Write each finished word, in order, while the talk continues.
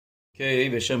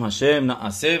که בשם השם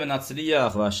נעשה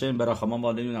ונצליח והשם ברחמם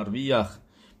עלינו נרוויח.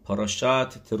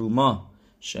 פרשת תרומה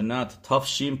שנת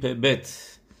תשפ"ב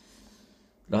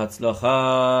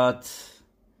להצלחת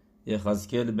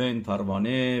יחזקאל בן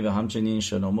פרוונה و همچنین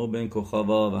שלמה בן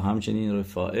כוכבא و همچنین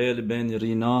רפائל בן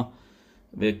רינה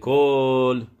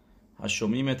וכל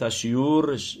השומעים את השיעור.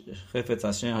 חפץ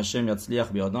השם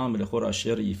יצליח בידם ולכל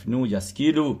אשר יפנו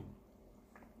ישכילו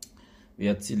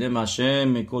ויצילם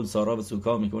השם מכל צרה וסוכה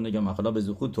ומכל נגע מחלה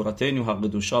בזכות תורתנו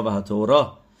הקדושה והתורה.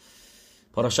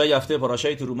 פרשה יפתה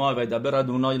פרשת תרומה וידבר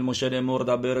אדוני אל משה לאמור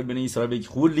דבר אל בני ישראל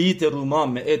ויקחו לי תרומה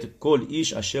מאת כל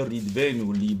איש אשר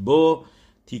ידבנו ליבו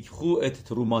תיקחו את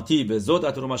תרומתי וזאת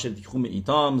התרומה אשר תיקחו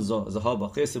מאיתם זהב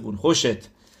וכסף ונחושת.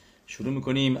 شروع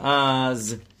میکنیم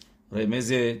از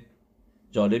رمز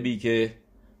جالبی که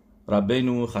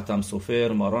ربینو ختم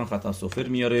سفر ماران ختم سفر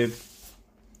میاره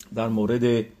در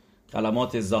مورد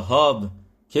کلمات زهاب،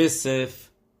 کسف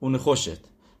و نخوشت.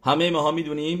 همه ما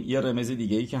میدونیم یه رمز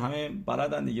دیگه ای که همه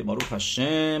بلدن دیگه، باروخ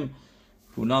هشم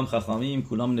کولام خخامیم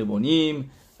کولام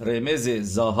نبونیم. رمز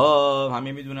زهاب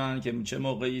همه میدونن که چه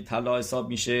موقعی طلا حساب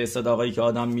میشه، صداقایی که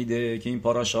آدم میده، که این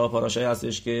پاراشای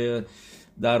هستش که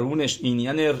درونش این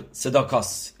یعنی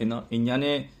صداکاس، این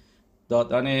یعنی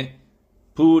دادن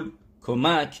پول،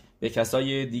 کمک به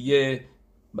کسای دیگه،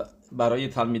 برای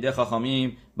تلمیده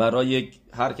خاخامیم، برای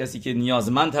هر کسی که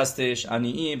نیازمند هستش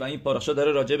عنیی. و این پاراشا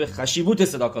داره راجع به خشیبوت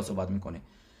صداقا صحبت میکنه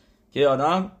که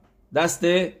آدم دست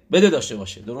بده داشته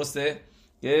باشه، درسته؟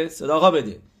 که صداقا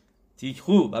بده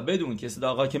تیکخو و بدون که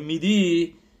صداقا که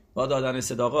میدی با دادن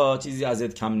صداقا چیزی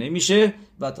ازت کم نمیشه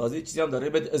و تازه چیزی هم داره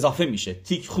بهت اضافه میشه.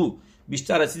 تیکخو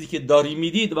بیشتر از چیزی که داری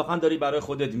میدید واقعا داری برای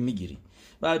خودت میگیری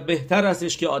و بهتر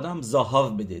هستش که آدم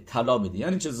زهاو بده، طلا بده.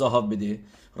 یعنی چه زهاو بده؟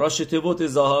 راشتبوت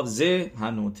زهاو زه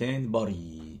هنوتن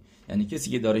باری، یعنی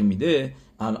کسی که داره میده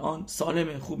الان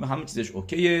سالمه، خوب، همه چیزش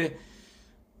اوکیه،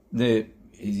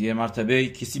 یه مرتبه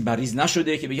کسی مریض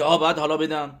نشده که بگه بعد حالا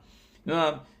بدم،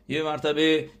 نه یه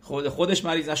مرتبه خودش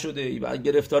مریض نشده،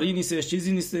 گرفتاری نیستش،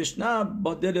 چیزی نیستش، نه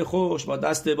با دل خوش با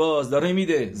دست باز داره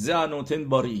میده. زه هنوتن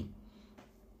باری،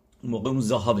 موقع اون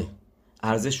زهاوه،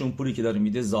 ارزش اون پولی که داره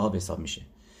میده زهاو حساب میشه.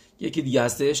 یکی دیگه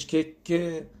هستش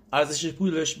که ارزش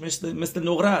پولش مثل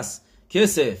نقره است،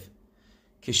 کسف،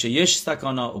 که شیش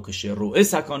سکانا و که شروع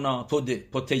سکانا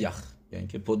پوته یخ، یعنی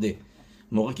که پوده.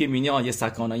 موقع که می‌بینی یه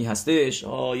سکانایی هستش،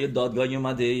 یه دادگاهی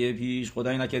اومده، یه پیش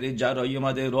خدای نکرده جراحی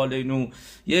اومده، رالینو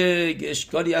یه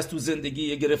اشکالی از تو زندگی،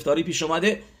 یه گرفتاری پیش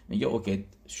اومده، میگه اوکی،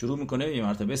 شروع میکنه یه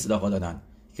مرتبه صداقا دادن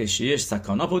که شیش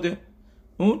سکانا پوده.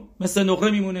 اون مثل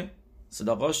نقره میمونه،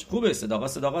 صداقاش خوبه،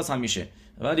 صداقاش همیشه،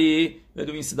 ولی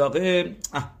بدون این صداقه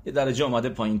یه درجه اومده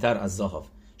پایینتر از زهاو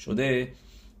شده.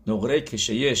 نقره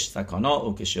کشیش سکانا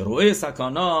و کشروع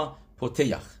سکانا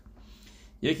پوتیخ.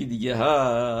 یکی دیگه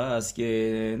هست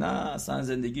که نه اصلا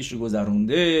زندگیشو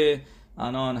گذرونده،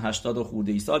 الان 80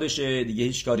 خورده ای سالشه، دیگه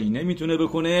هیچ کاری نمیتونه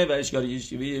بکنه و هیچ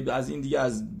کاری از این دیگه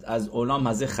از اولام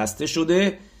مزه خسته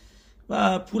شده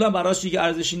و پولم براش دیگه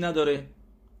ارزشی نداره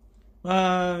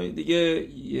و دیگه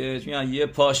یه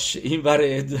پاش این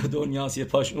ور دنیاست، یه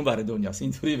پاش اون ور دنیاست،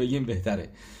 اینطوری بگیم بهتره،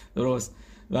 درست؟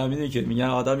 و میدونی که میگن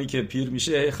آدمی که پیر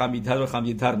میشه خمیدتر و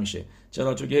خمیدتر میشه.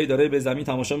 چرا؟ چون که هی داره به زمین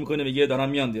تماشا میکنه، میگه دارم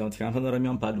میان دیات، که دارم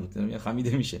میان پلوت،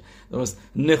 خمیده میشه، درست؟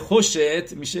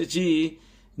 نخوشت میشه چی؟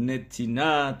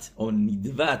 نتینت و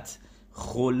نیدوت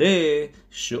خله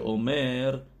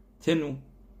شعمر تنو،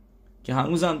 که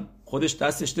هنوزم خودش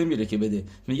دستش نمیره که بده،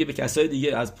 میگه به کسای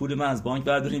دیگه از پول من از بانک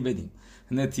بردارین بدین.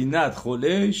 نتینت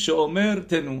خله شعمر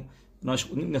تنو،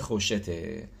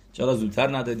 نخوشته. چرا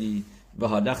زودتر ندادی؟ و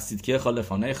حالا خسید که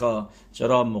خالفانه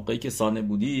چرا موقعی که سانه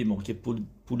بودی، موقعی که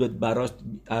پولت براش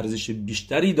ارزش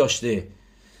بیشتری داشته،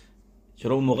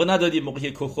 چرا اون موقع ندادی؟ موقعی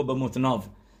که کوخو به متناو،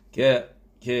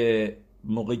 که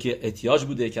موقعی که احتیاج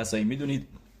بوده. کسایی میدونید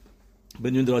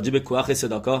بدونید راجع به کوخ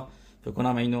صداقا، فکر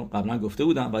کنم اینو قبلا گفته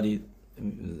بودم ولی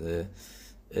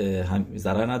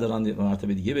ضرر ندارن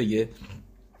مرتبه دیگه بگه.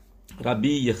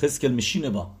 ربی یخزکل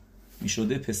میشینه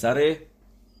میشده پسر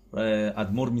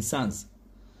ادمور میسنز.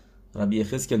 ربی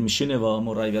یخزکل میشینه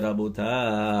مرای و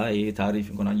ربوتای تعریف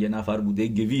میکنن یه نفر بوده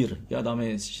گویر، یه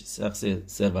آدم شخص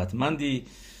ثروتمندی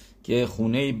که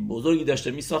خونه بزرگی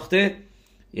داشته میساخته.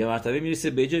 یه مرتبه میرسه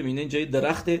به جای مینه جای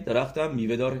درخت هم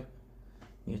میوه داره.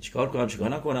 چیکار کنم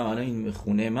چیکار نکنم؟ الان این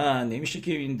خونه من نمیشه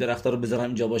که این درخت‌ها رو بذارم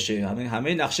اینجا باشه،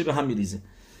 همه نقشه به هم میریزه.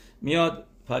 میاد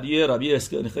پریه ربی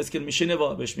یخزکل میشینه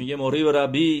بهش میگه موری و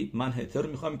ربی من هتر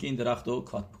میخوام که این درختو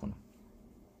کات بکنم.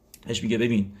 بهش میگه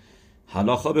ببین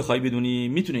حالا بخوای بدونی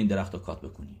میتونه این درختو کات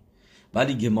بکنی،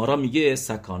 ولی گمارا میگه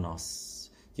سکاناس،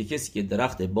 که کسی که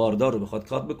درخت باردار رو بخواد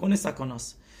کات بکنه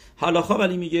سکاناس. حالا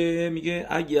ولی میگه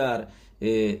اگر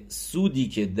سودی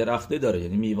که درخته داره،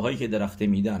 یعنی میوه هایی که درخته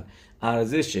میدن،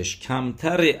 ارزشش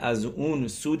کمتر از اون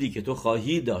سودی که تو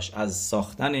خواهی داشت از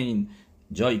ساختن این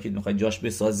جایی که میخوای جاش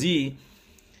بسازی،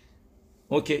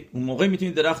 اوکی، اون موقع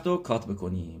میتونی درخت رو کات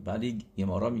بکنی. ولی یه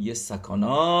مارا میگه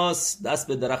سکاناس، دست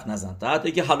به درخت نزن. تا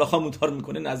حتی که حلاخا موتار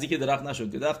میکنه نزدیک درخت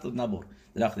نشد که درخت رو نبر،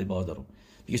 درخت بادارو.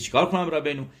 میگه چیکار کنم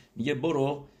ربینو؟ میگه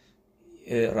برو.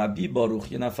 ربی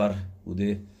باروخ یه نفر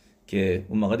بوده که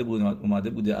اون موقع اومده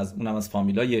بوده از اونم از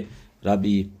فامیلای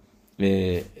ربی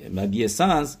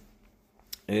سنز.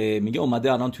 میگه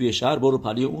اومده الان توی شهر، برو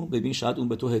پلی اون ببین شاید اون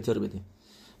به تو هتر بده.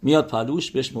 میاد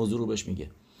پلوش، بهش موضوع رو بهش میگه.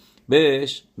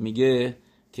 بهش میگه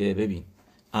که ببین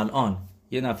الان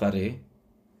یه نفره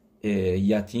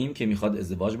یتیم که میخواد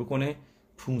ازدواج بکنه،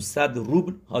 500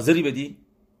 روبل حاضری بدی؟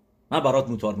 من برات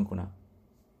موتار میکنم.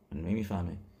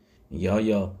 نمیفهمه. میگه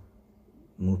آیا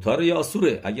موتاره یا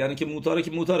آسوره؟ اگر اینکه موتاره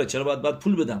که موتاره، چرا باید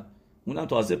پول بدم؟ اونم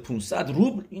تازه 500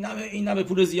 روبل، این همه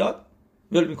پول زیاد؟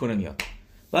 ول میکنه میاد.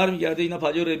 برمیگرده اینا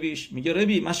پلیو ربیش، میگه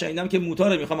ربی من شنیدم که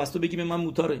موتاره، میخوام از تو بگی من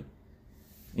موتاره.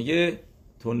 میگه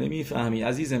تو نمیفهمی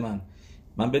عزیز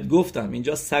من بهت گفتم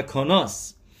اینجا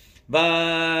سکاناست و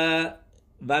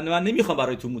من نمیخوام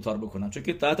برای تو موتار بکنم، چون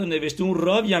که تحت نوشته اون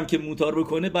راوی هم که موتار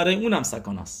بکنه برای اونم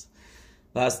سکاناست.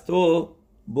 پس تو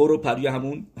برو پروی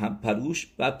همون پروش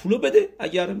بعد پولو بده.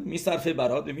 اگر میصرفه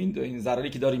برات، ببین این ضرری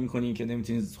که داری میکنی که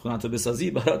نمیتونی خونتو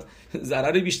بسازی، برات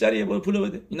ضرر بیشتریه، برو پولو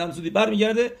بده. اینم زودی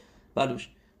برمیگرده پلوش.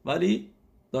 ولی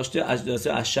داشته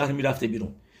از شهر میرفته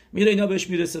بیرون، میره اینا بهش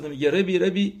میرسه، میگه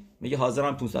ربی میگه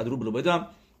حاضرم 500 روبل بدم.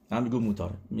 هم میگه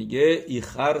موتار. میگه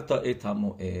ایخر تا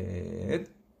اتموعد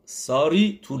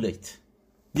ساری تو لیت،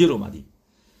 دیر اومدی.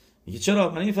 میگه چرا؟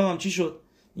 من نمیفهمم چی شد.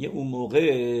 میگه اون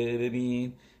موقع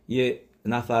ببین یه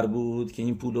نفر بود که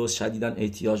این پولو شدیداً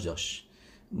احتیاج داشت.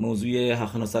 موضوع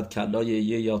حقناست کلای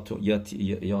یه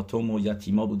یاتم و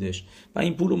یتیما بودش و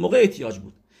این پول موقع احتیاج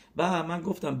بود. و من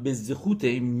گفتم به زخوت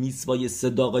این میسوای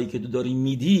صداقایی که تو داری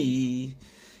میدی،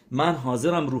 من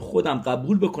حاضرم رو خودم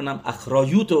قبول بکنم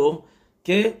اخرایوتو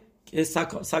که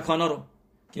سکانا رو،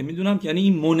 که میدونم که یعنی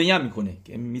این مونیه میکنه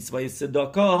که میسوای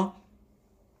صداقا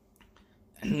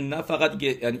نه فقط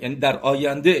که یعنی در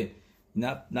آینده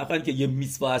نه فقط که یه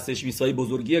میسوا هستش، میسوای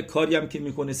بزرگیه، کاری هم که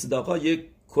میکنه صداقا یک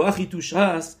کوخی توش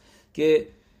هست که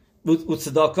او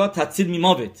صداقا تطیل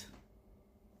میماوت.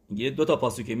 یه دو تا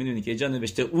پاسو که میدونی که اینجا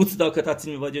نوشته او صداقا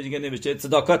تطیل میماوت، دیگه نوشته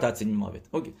صداقا تطیل میماوت.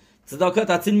 اوکی، صداقا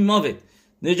تطیل میماوت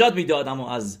نجات میده آدمو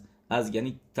از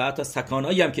یعنی تا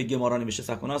سکانایی هم که گمارا نوشته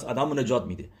سکاناست، آدمو نجات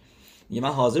میده. من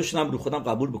حاضر شدم رو خودم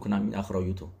قبول بکنم این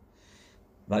اخرایوتو.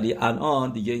 ولی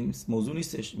الان دیگه این موضوع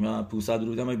نیستش. من 500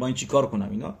 رو بدم با این چیکار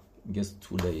کنم؟ اینا میگه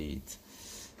تولیت.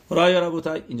 رای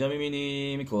ربوتای اینجا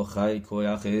میبینیم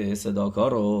کویخ صداکا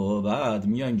رو. بعد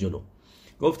میایم جلو.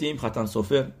 گفتیم ختم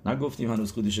سفر، نگفتیم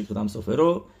هنوز خودش ختم سفر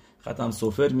رو. ختم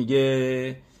سفر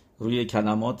میگه روی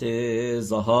کلمات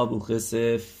زهاب و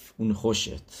خسف اون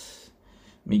خوشت،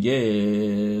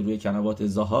 میگه روی کلمات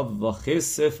زهاب و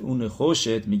خسف اون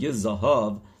خوشت. میگه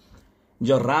زهاب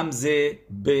اینجا رمز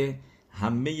به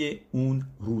همه اون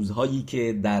روزهایی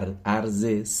که در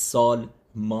عرض سال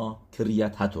ما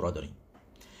کریت هتورا داریم.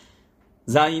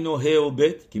 زین و ه و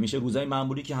بت که میشه روزهای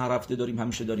معمولی که هر هفته داریم،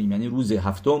 همیشه داریم، یعنی روز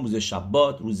هفتم، روز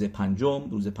شبات، روز پنجم،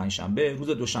 روز پنجشنبه، روز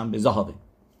دوشنبه زهابه.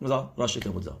 راشه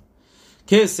بود زهاب.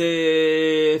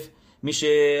 کسف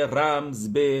میشه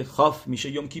رمز به خاف،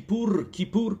 میشه یوم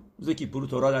کیپور، روز کیپور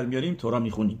تورا در میاریم، تورا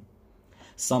میخونیم.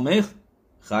 سامخ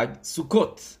خگ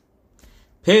سوکوت.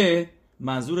 پ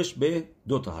منظورش به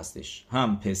دو تا هستش،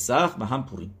 هم پسخ و هم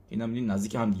پوریم. اینا میدین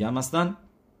نزدیک هم دیگه هم هستن.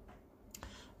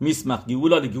 میسمخ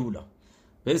گیولا لگیولا،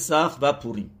 پسخ و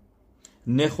پوریم.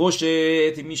 نخوشت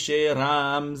میشه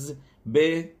رمز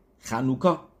به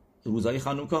خنوکا، روزای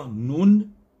خنوکا.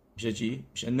 نون میشه چی؟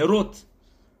 میشه نروت،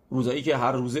 روزایی که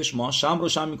هر روزش ما شم رو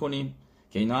شم میکنیم،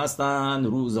 که اینا هستن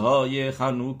روزهای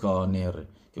خنوکا نر،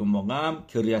 که اون موقع هم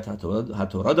کریت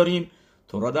هتورا داریم،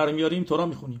 تورا در میاریم، تورا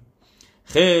میخونیم.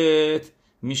 خط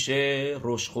میشه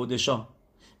روش خودشا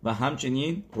و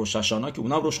همچنین روششانا که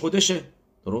اونم روش خودشه،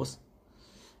 درست؟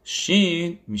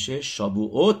 شین میشه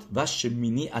شابوعوت و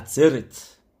شمینی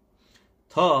عصرت.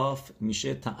 تاف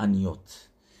میشه تعنیوت،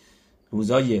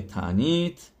 روزای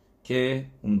تعنیت که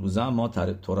اون روزا ما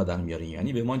تورا در میاریم.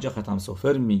 یعنی به ما اینجا ختم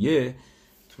سفر میگه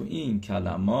تو این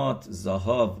کلمات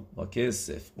زهاب و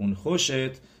کسف اون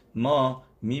خوشت ما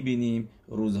میبینیم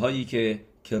روزهایی که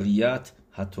کریت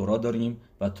هتورا داریم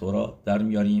و تورا در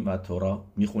میاریم و تورا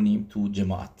میخونیم تو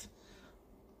جماعت.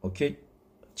 اوکی؟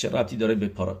 چه ربطی داره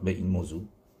به این موضوع؟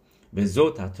 به زو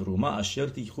تتروما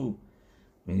اشرتی خوب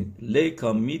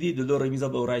لیکا میدی دلو رمیزا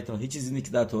به اورایتا، هیچ چیزی نیست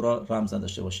که در تورا رمز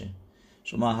نداشته باشه.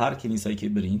 شما هر کنیسایی که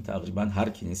برین، تقریبا هر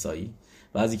کنیسایی،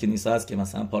 بعضی کنیسا هست که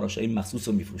مثلا پاراشای مخصوص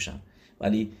رو میفروشن،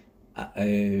 ولی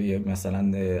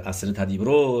مثلا عصر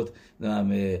تدیبرود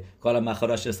کالا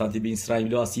مخارش سانتی بین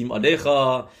اسرائیل آسیم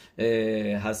آلیخا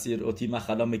حسیر اوتی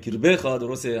مخلا مکربخا،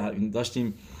 درست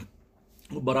داشتیم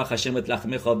برا خشمت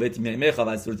لخمه خوابت میمه خواب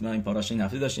از صورت این پاراشای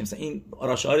نفتی داشتیم، مثلا این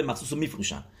پاراشای مخصوص رو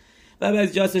میفروشن. و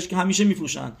بعضی جا هستش که همیشه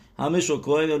میفروشن، همه شو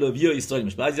کوهن و لوی و اسرائیل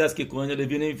میشه. بعضی هست که کوهن و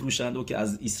لوی نمیفروشن و که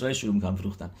از اسرائیل شروع میکنن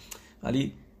فروختن.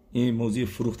 ولی این موضوع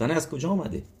فروختن از کجا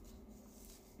اومده؟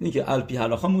 این که الپی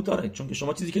حلاخا موتاره، چون که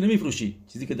شما چیزی که نمیفروشی،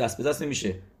 چیزی که دست به دست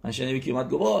نمیشه. من شنیدم یکی اومد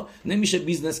گفت نمیشه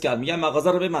بیزنس کرد، میگم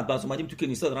مغازه رو ببند، بعد اومدیم تو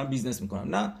کنیسا دارن بیزنس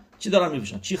میکنن. نه، چی دارن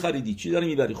میفروشن؟ چی خریدی؟ چی داری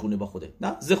میبری خونه با خودت؟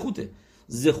 نه،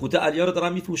 زخوته علیا رو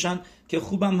دارن میفروشن که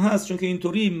خوبم هست، چون که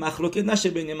اینطوری مخلوقه نشه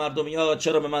بین مردم، یا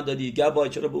چرا به من دادی، گبای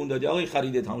چرا به اون دادی، آقا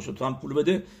خریده تموم شد، تو هم پول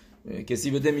بده.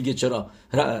 کسی بده میگه چرا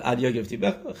علیا گرفتی،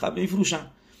 خب میفروشن.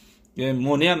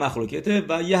 مونع مخلوقته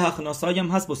و یه حقناسایی هم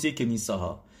هست واسه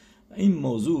کنیساها. این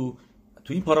موضوع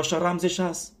تو این پاراشا رمزش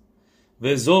هست.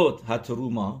 و زود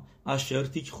هتروما اشر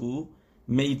تیکخو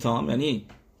میتام، یعنی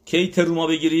کی تروما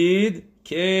بگیرید،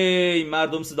 کی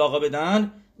مردم صداقا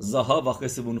بدن، زها و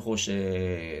خسبون خوشت،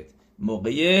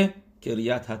 موقع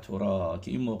کریت هتورا،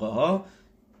 که این موقع ها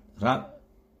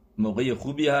موقع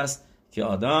خوبی هست که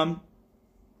آدم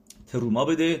تروما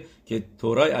بده، که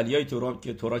تورای علیای تورا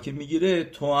که تورا که میگیره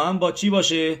تو هم با چی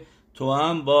باشه؟ تو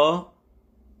هم با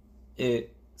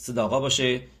صداقا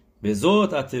باشه. به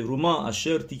زود اتروما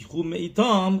اشر تیکخو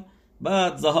میتام،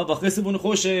 بعد زها و خسبون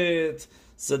خوشت،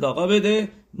 صداقا بده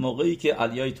موقعی که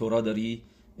علیای تورا داری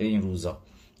این روزا.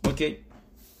 اوکی،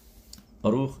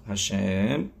 باروخ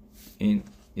هشم. این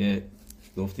یه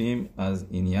گفتیم از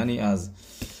این، یعنی از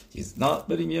چیز. نه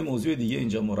بریم یه موضوع دیگه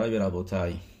اینجا مرای به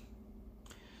ربوتای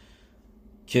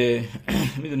که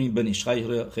میدونیم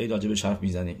بنیشخای خیلی راجبش حرف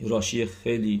میزنه. راشی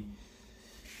خیلی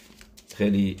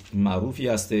خیلی معروفی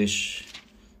هستش،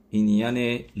 این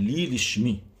یعنی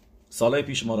لیلشمی. سالهای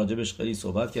پیش ما راجبش خیلی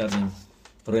صحبت کردیم،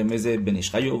 رمز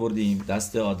بنیشخای آوردیم،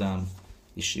 دست آدم،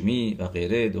 لیشمی و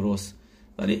غیره، درست.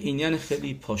 ولی این یعنی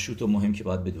خیلی پاشوت و مهم که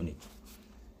باید بدونید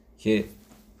که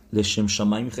لشم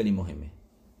شماییم خیلی مهمه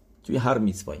توی هر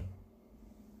میتوایی.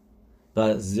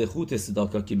 و زخوت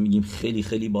صداقا که میگیم خیلی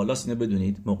خیلی بالاست، اینو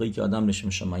بدونید موقعی که آدم لشم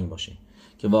شماییم باشه،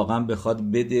 که واقعا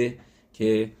بخواد بده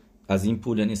که از این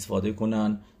پول استفاده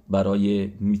کنن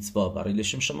برای میتوا، برای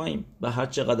لشم شماییم، و هر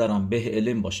چقدر هم به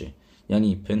علم باشه،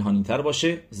 یعنی پنهانی تر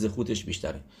باشه، زخوتش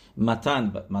بیشتره.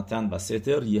 متن و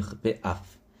ستر یخ به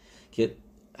اف، که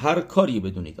هر کاری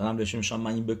بدونید آدم لشم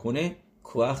شماییم بکنه،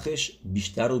 کوخش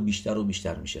بیشتر و بیشتر و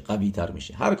بیشتر میشه، قوی تر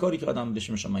میشه، هر کاری که آدم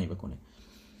لشم شماییم بکنه.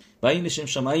 و این لشم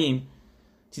شماییم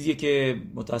چیزیه که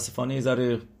متاسفانه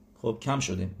ذره خب کم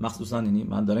شده، مخصوصا یعنی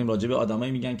من دارم راجع به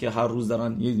آدمایی میگن که هر روز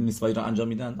دارن یه میسوایی رو انجام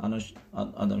میدن،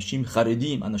 آدمشیم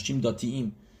خریدیم، آدمشیم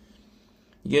داتییم،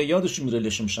 یادشون میره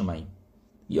لشم شماییم،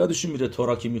 یادشون میره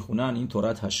تورا که میخونن، این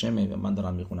تورات هشمه و من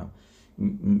دارم میخونم،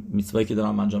 میسوایی که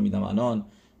دارم انجام میدم الان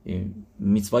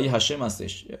میتوای هشم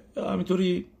هستش.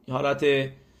 همینطوری حالت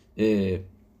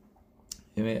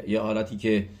یه حالتی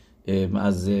که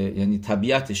از یعنی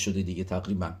طبیعتش شده دیگه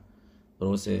تقریبا،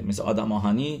 درسته؟ مثل آدم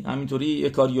آهنی همینطوری یه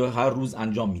کاری هر روز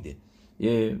انجام میده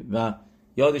و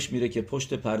یادش میره که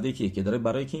پشت پرده که داره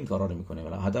برای کی این کارا رو میکنه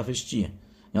و هدفش چیه.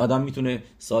 یه آدم میتونه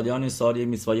سالیان سال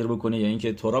میتوای رو بکنه یا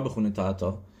اینکه تورا بخونه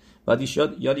تا بعدش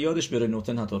یادش بره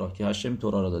نوتن تورا که هشم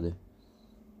تورا رو داده.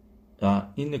 و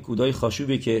این نکودای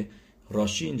خاشوبه که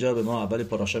راشی اینجا به ما اول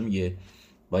پاراشا میگه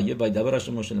و یه دبرش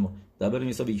مشکل دبر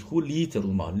میسا بگی خولی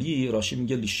تروما، لی راشی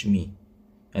میگه لیشمی،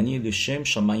 یعنی لشم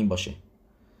شماییم باشه.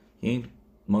 این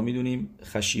ما میدونیم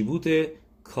خشیبوت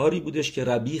کاری بودش که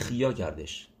ربی خیا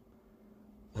کردش.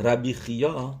 ربی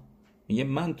خیا میگه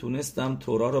من تونستم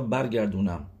تورا رو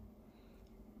برگردونم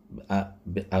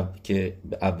که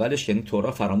اولش یعنی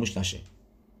تورا فراموش نشه.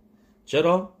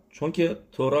 چرا؟ چون که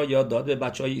تورا یاد داد به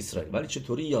بچهای اسرائیل. ولی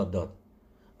چطوری یاد داد؟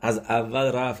 از اول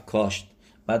رفت کاشت،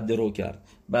 بعد درو کرد،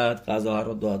 بعد غذا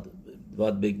رو داد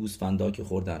به گوسفندا که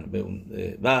خوردن، به اون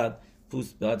بعد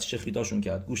پوست، بعد شخیداشون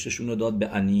کرد، گوشتشون رو داد به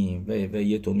انی و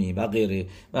یتومی و غیره،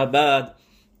 و بعد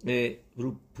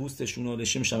رو پوستشون رو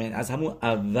لشم شماییم. از همون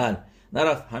اول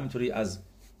نرفت همینطوری از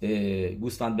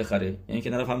گوسفند بخره، یعنی که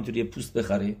نرفت همینطوری یه پوست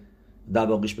بخره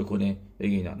دباغش بکنه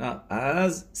بگه اینا، نه،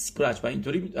 از سکرچ. و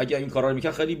اینطوری اگه این کارا رو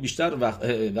میکرد خیلی بیشتر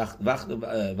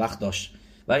وقت داشت،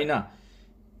 و اینا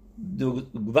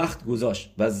وقت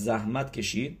گذاشت و زحمت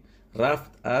کشید،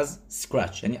 رفت از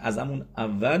سکرچ، یعنی از همون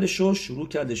اولش رو شروع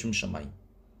کردشون شمایی.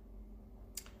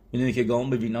 میدونی که گاون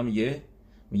به وینا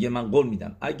میگه من قول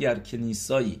میدم اگر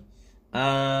کنیسایی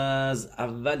از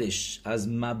اولش، از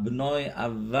مبنای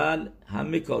اول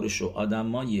همه کارشو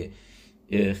آدمای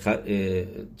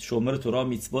شومر تورا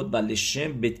میتوت و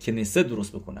لشم بیت کنیسه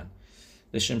درست بکنن،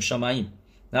 لشم شمعیم،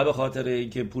 نه به خاطر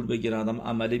اینکه پول بگیرن آدم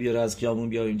عملی بیاره از خیابون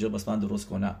بیا اینجا بس من درست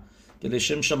کنم، که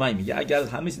لشم شمعیم میگه اگر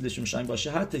همه چیز لشم شمعیم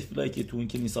باشه هر تفیلایی که تو این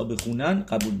کنیسا بخونن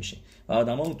قبول میشه و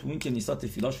آدما تو این کنیسا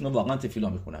تفیلاشون رو واقعا تفیلا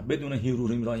میخونن بدون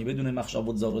هیرور ایمرانی، بدون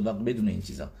مخشبات زارود و بدون این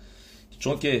چیزا،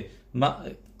 چون که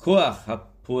کوخ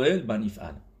پوئل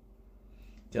بنیفعل،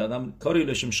 که آدم کاری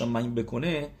لشم شمعیم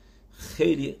بکنه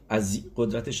خیلی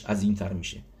قدرتش عظیم‌تر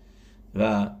میشه.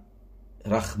 و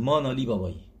رحمان علی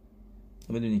بابایی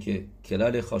بدونی که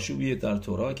کلال خاشوبیه در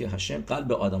تورا که هشم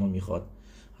قلب آدمو میخواد.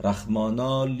 رحمان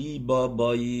علی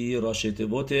بابایی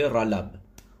راشتبوت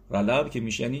رلب که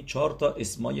میشه یعنی 4 تا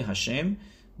اسمای هشم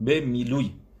به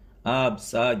میلوی، اب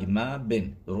سگ ما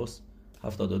بن، درست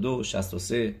 72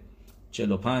 63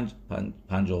 45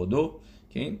 52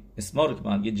 که این اسما رو که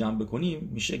ما هم جمع بکنیم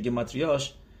میشه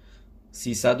گماتریاش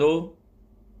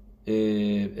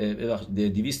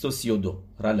 232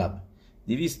 رلب،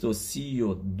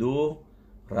 232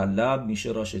 رلب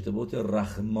میشه راشتبوت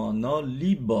رحمانا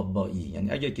لی بابایی.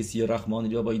 یعنی اگر کسی رحمان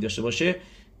لی بابایی داشته باشه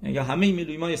یعنی همه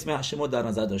میلوی ما اسم هشم در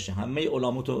نظر داشته، همه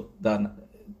علامو در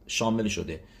شامل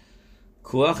شده،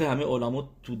 کوخ همه علامو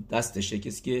تو دستشه،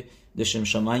 کسی که لشم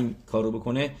شمعیم کارو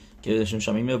بکنه که لشم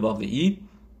شمعیم واقعی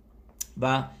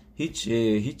و هیچ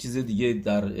چیز دیگه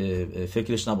در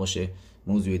فکرش نباشه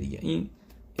موضوع دیگه.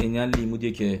 این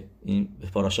لیمودیه که این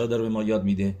پاراشا داره به ما یاد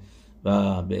میده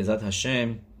و به عزت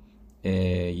هشم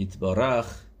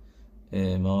یتبارخ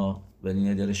ما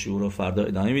بلین در شعور رو فردا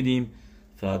ادامه میدیم.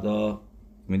 فردا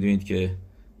میدونید که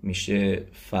میشه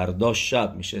فردا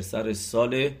شب میشه سر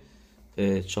سال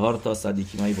 4 تا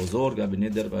صدیقیمای بزرگ و به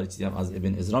ندر برای چیزی هم از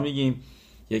ابن عزرا میگیم،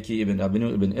 یکی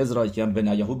ابن عزرا، یکی هم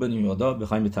بن یهو بن یهودا،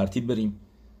 بخوایم به ترتیب بریم،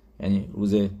 یعنی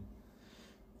روز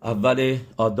اول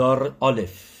آدار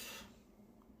آلف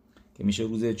که میشه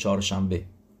روز چهارشنبه،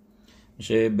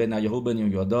 میشه بن یهو بن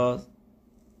یهودا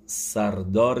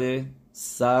سردار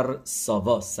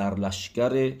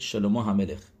سرلشکر شلومو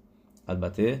هملخ.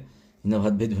 البته اینو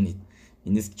باید بدونید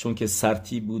این نیست چون که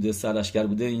سرتیب بوده سرلشکر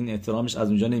بوده این احترامش از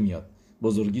اونجا نمیاد،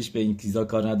 بزرگیش به این چیزا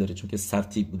کار نداره چون که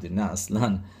سرتیب بوده، نه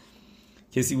اصلا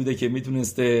کسی بوده که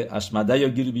میتونسته اشمده یا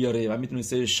گیر بیاره و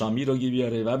میتونسته شامی رو گیر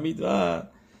بیاره و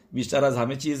بیشتر از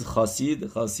همه چیز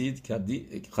خاسید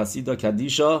و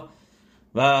کدیشا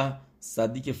و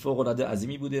صدیق فوق العاده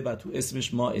عظیمی بوده و تو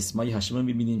اسمش ما اسمای هشم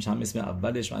میبینیم، هم اسم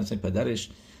اولش و اسم پدرش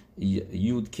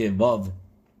یود که واو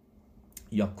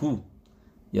یاکو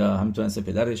یا همینطور اسم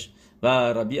پدرش، و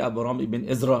ربی ابرام ابن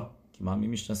عزرا که ما هم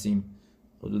میشناسیم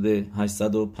حدود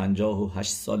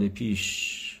 858 سال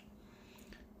پیش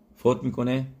فوت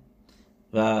میکنه،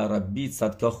 و ربی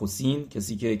صدقا حسین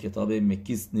کسی که کتاب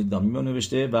مکیس نیردامی رو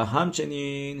نوشته، و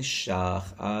همچنین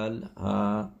شیخ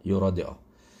یورادیا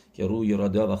که رو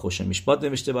یورادیا و خوش میشباد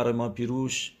نوشته برای ما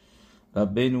پیروش، و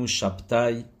بینو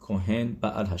شبتای کوهن و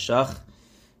الهشخ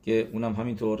که اونم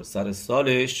همینطور سر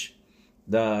سالش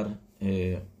در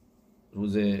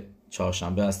روز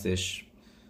چهارشنبه هستش